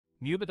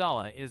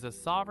Mubadala is a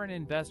sovereign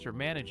investor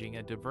managing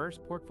a diverse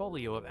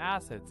portfolio of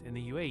assets in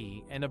the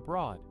UAE and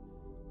abroad,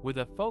 with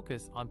a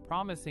focus on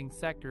promising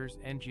sectors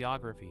and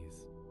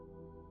geographies.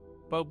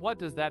 But what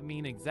does that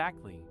mean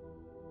exactly?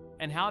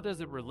 And how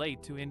does it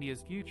relate to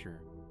India's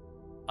future?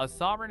 A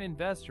sovereign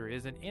investor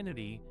is an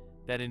entity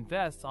that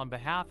invests on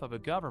behalf of a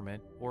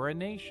government or a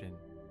nation,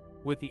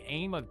 with the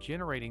aim of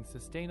generating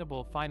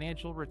sustainable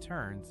financial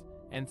returns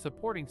and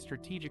supporting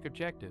strategic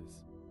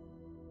objectives.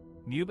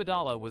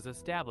 Mubadala was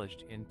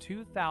established in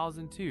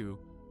 2002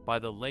 by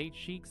the late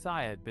Sheikh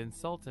Zayed bin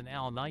Sultan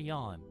Al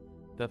Nahyan,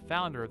 the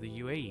founder of the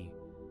UAE,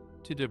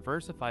 to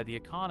diversify the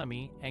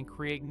economy and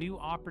create new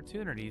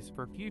opportunities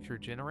for future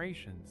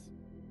generations.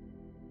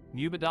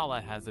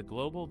 Mubadala has a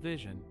global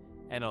vision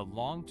and a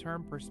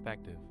long-term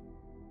perspective.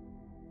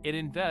 It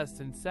invests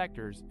in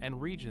sectors and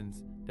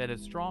regions that have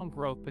strong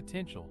growth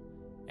potential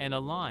and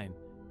align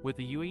with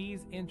the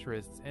UAE's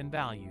interests and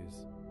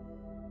values.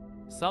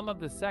 Some of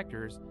the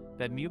sectors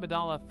that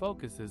Mubadala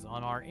focuses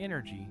on are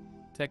energy,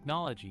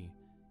 technology,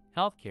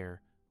 healthcare,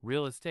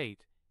 real estate,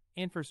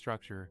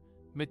 infrastructure,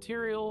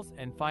 materials,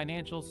 and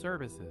financial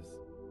services.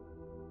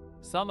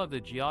 Some of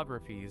the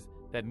geographies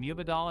that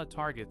Mubadala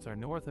targets are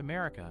North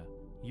America,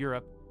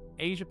 Europe,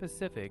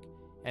 Asia-Pacific,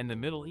 and the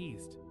Middle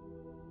East.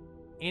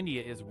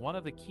 India is one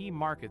of the key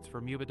markets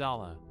for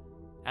Mubadala,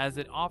 as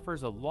it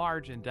offers a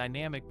large and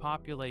dynamic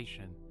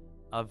population,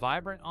 a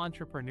vibrant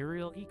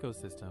entrepreneurial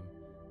ecosystem,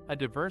 a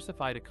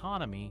diversified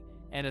economy,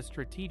 and a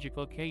strategic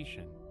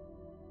location.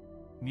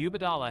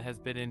 Mubadala has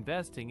been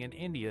investing in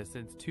India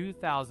since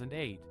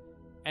 2008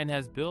 and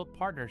has built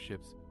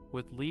partnerships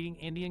with leading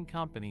Indian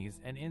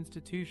companies and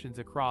institutions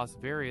across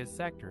various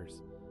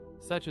sectors,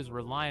 such as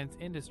Reliance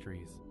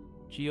Industries,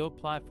 Jio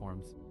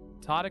Platforms,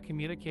 Tata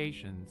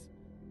Communications,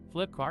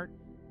 Flipkart,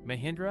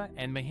 Mahindra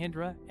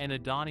and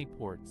Adani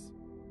Ports.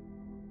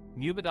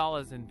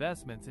 Mubadala's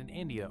investments in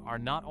India are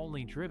not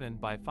only driven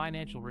by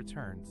financial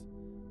returns,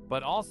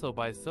 but also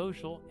by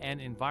social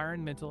and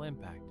environmental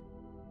impact.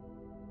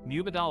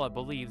 Mubadala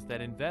believes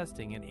that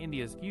investing in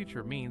India's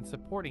future means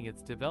supporting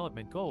its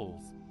development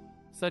goals,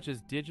 such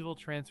as digital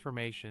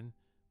transformation,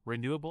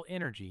 renewable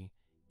energy,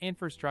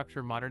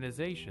 infrastructure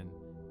modernization,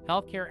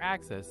 healthcare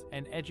access,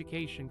 and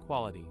education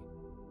quality.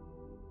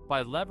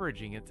 By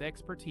leveraging its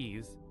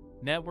expertise,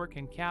 network,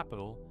 and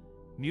capital,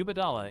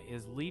 Mubadala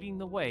is leading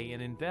the way in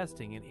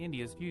investing in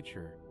India's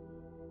future.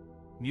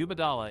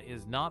 Mubadala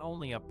is not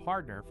only a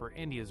partner for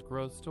India's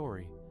growth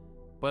story,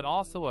 but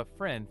also a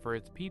friend for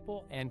its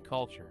people and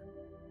culture.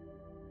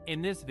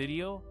 In this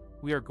video,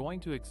 we are going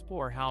to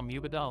explore how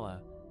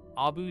Mubadala,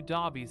 Abu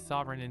Dhabi's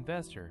sovereign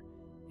investor,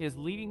 is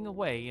leading the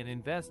way in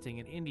investing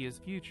in India's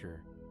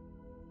future.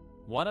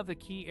 One of the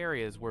key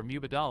areas where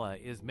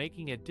Mubadala is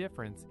making a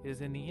difference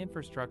is in the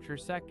infrastructure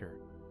sector,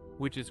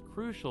 which is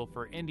crucial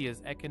for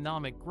India's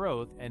economic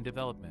growth and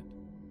development.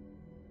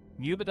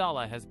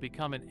 Mubadala has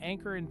become an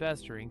anchor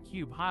investor in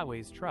Cube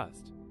Highways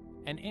Trust,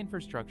 an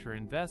infrastructure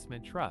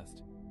investment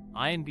trust,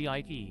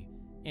 INVIT,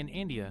 in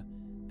India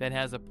that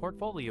has a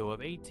portfolio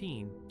of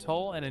 18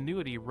 toll and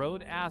annuity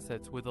road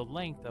assets with a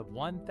length of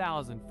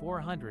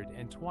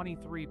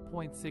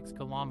 1,423.6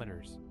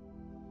 kilometers.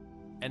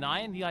 An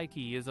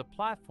INVIT is a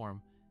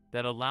platform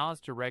that allows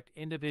direct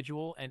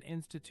individual and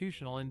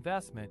institutional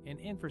investment in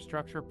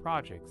infrastructure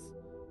projects,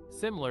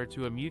 similar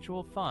to a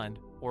mutual fund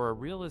or a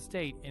real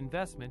estate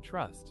investment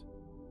trust.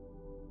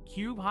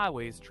 Cube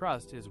Highways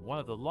Trust is one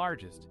of the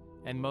largest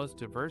and most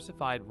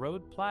diversified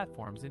road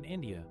platforms in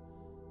India,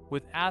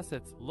 with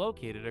assets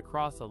located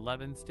across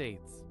 11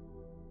 states.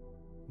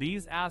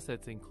 These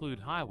assets include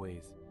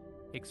highways,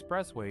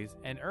 expressways,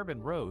 and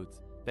urban roads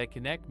that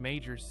connect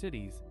major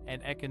cities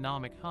and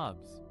economic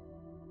hubs.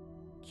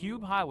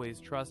 Cube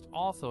Highways Trust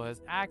also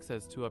has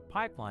access to a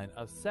pipeline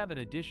of 7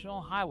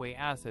 additional highway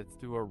assets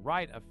through a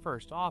right of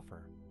first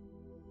offer.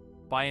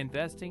 By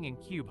investing in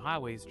Cube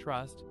Highways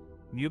Trust,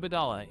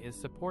 Mubadala is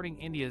supporting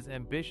India's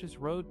ambitious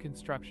road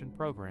construction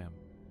program,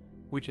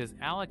 which has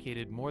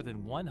allocated more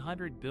than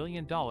 $100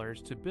 billion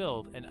to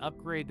build and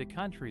upgrade the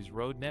country's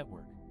road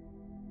network.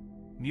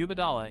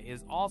 Mubadala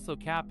is also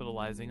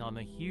capitalizing on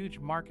the huge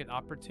market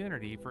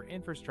opportunity for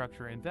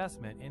infrastructure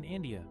investment in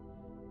India,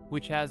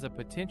 which has a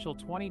potential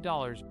 $20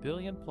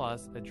 billion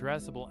plus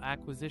addressable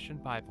acquisition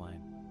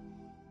pipeline.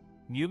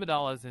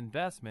 Mubadala's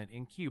investment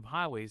in Cube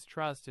Highways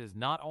Trust is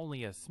not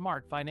only a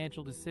smart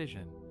financial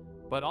decision,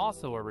 but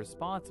also a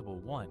responsible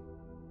one.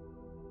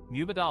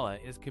 Mubadala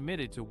is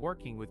committed to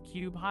working with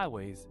Cube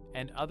Highways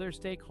and other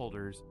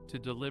stakeholders to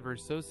deliver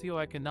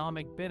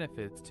socioeconomic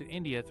benefits to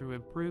India through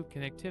improved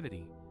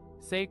connectivity,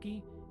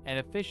 safety, and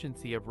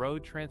efficiency of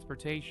road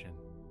transportation.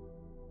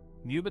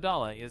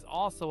 Mubadala is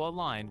also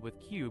aligned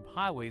with Cube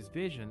Highways'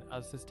 vision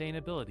of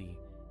sustainability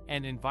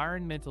and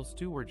environmental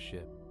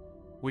stewardship,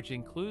 which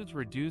includes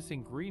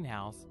reducing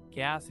greenhouse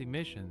gas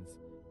emissions,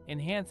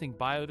 enhancing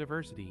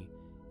biodiversity,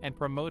 and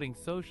promoting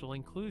social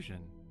inclusion.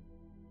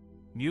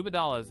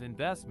 Mubadala's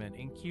investment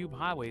in Cube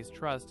Highways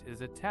Trust is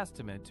a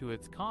testament to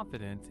its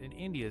confidence in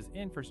India's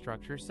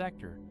infrastructure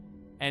sector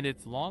and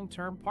its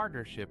long-term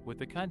partnership with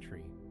the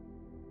country.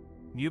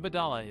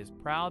 Mubadala is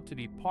proud to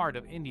be part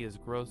of India's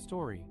growth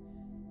story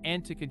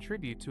and to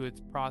contribute to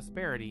its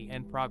prosperity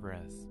and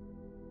progress.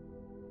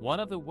 One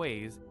of the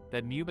ways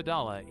that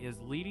Mubadala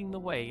is leading the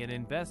way in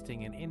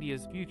investing in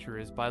India's future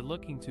is by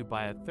looking to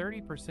buy a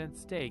 30%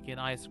 stake in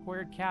I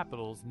Squared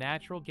Capital's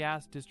natural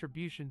gas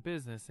distribution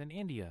business in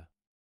India.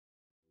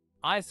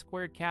 I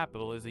Squared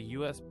Capital is a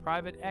U.S.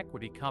 private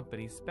equity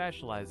company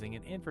specializing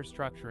in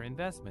infrastructure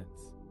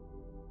investments.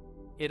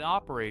 It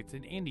operates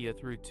in India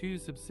through two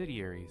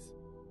subsidiaries,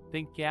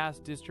 Think Gas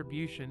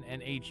Distribution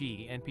and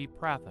AG and P.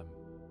 Pratham.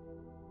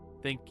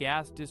 Think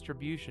Gas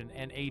Distribution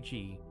and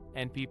AG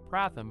and P.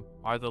 Pratham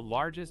are the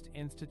largest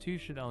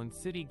institution-owned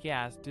city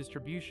gas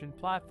distribution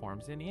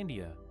platforms in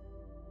India.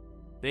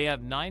 They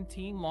have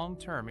 19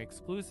 long-term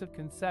exclusive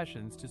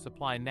concessions to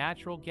supply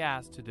natural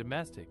gas to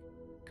domestic,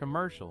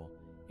 commercial,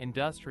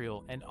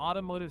 industrial, and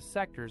automotive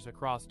sectors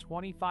across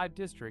 25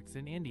 districts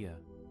in India.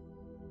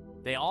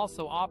 They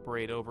also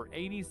operate over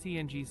 80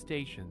 CNG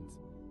stations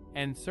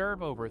and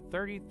serve over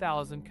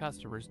 30,000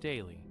 customers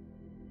daily.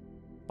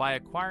 By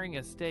acquiring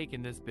a stake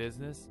in this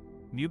business,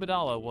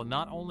 Mubadala will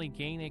not only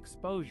gain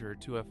exposure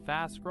to a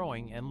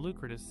fast-growing and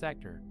lucrative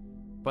sector,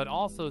 but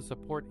also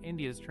support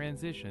India's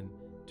transition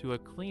to a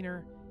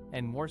cleaner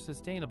and more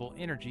sustainable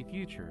energy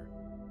future.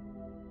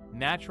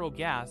 Natural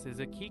gas is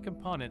a key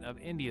component of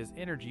India's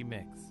energy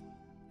mix,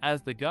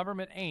 as the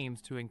government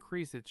aims to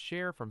increase its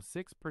share from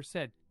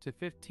 6% to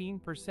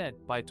 15%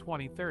 by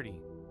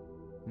 2030.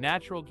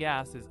 Natural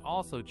gas is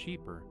also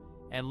cheaper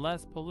and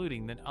less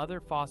polluting than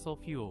other fossil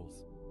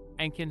fuels,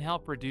 and can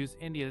help reduce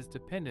India's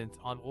dependence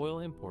on oil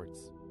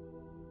imports.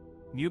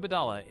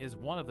 Mubadala is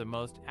one of the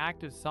most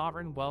active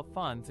sovereign wealth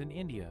funds in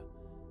India,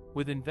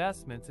 with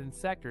investments in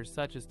sectors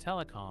such as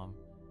telecom,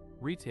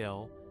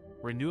 retail,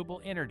 renewable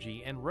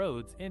energy, and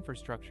roads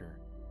infrastructure.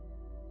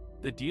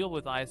 The deal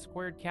with I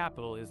Squared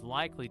Capital is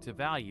likely to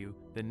value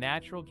the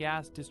natural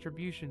gas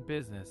distribution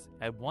business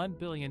at $1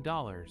 billion,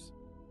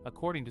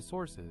 according to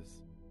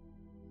sources.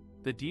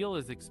 The deal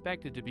is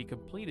expected to be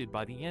completed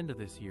by the end of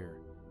this year,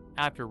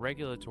 after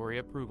regulatory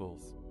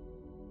approvals.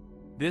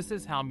 This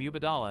is how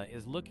Mubadala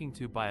is looking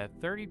to buy a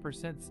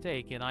 30%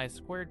 stake in I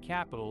Squared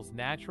Capital's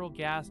natural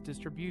gas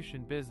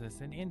distribution business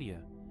in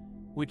India,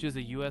 which is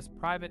a U.S.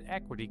 private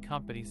equity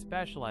company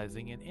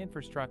specializing in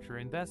infrastructure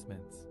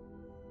investments.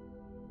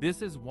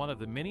 This is one of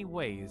the many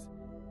ways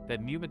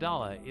that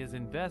Mubadala is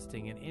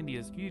investing in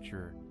India's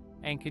future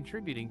and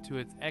contributing to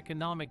its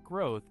economic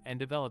growth and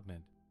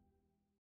development.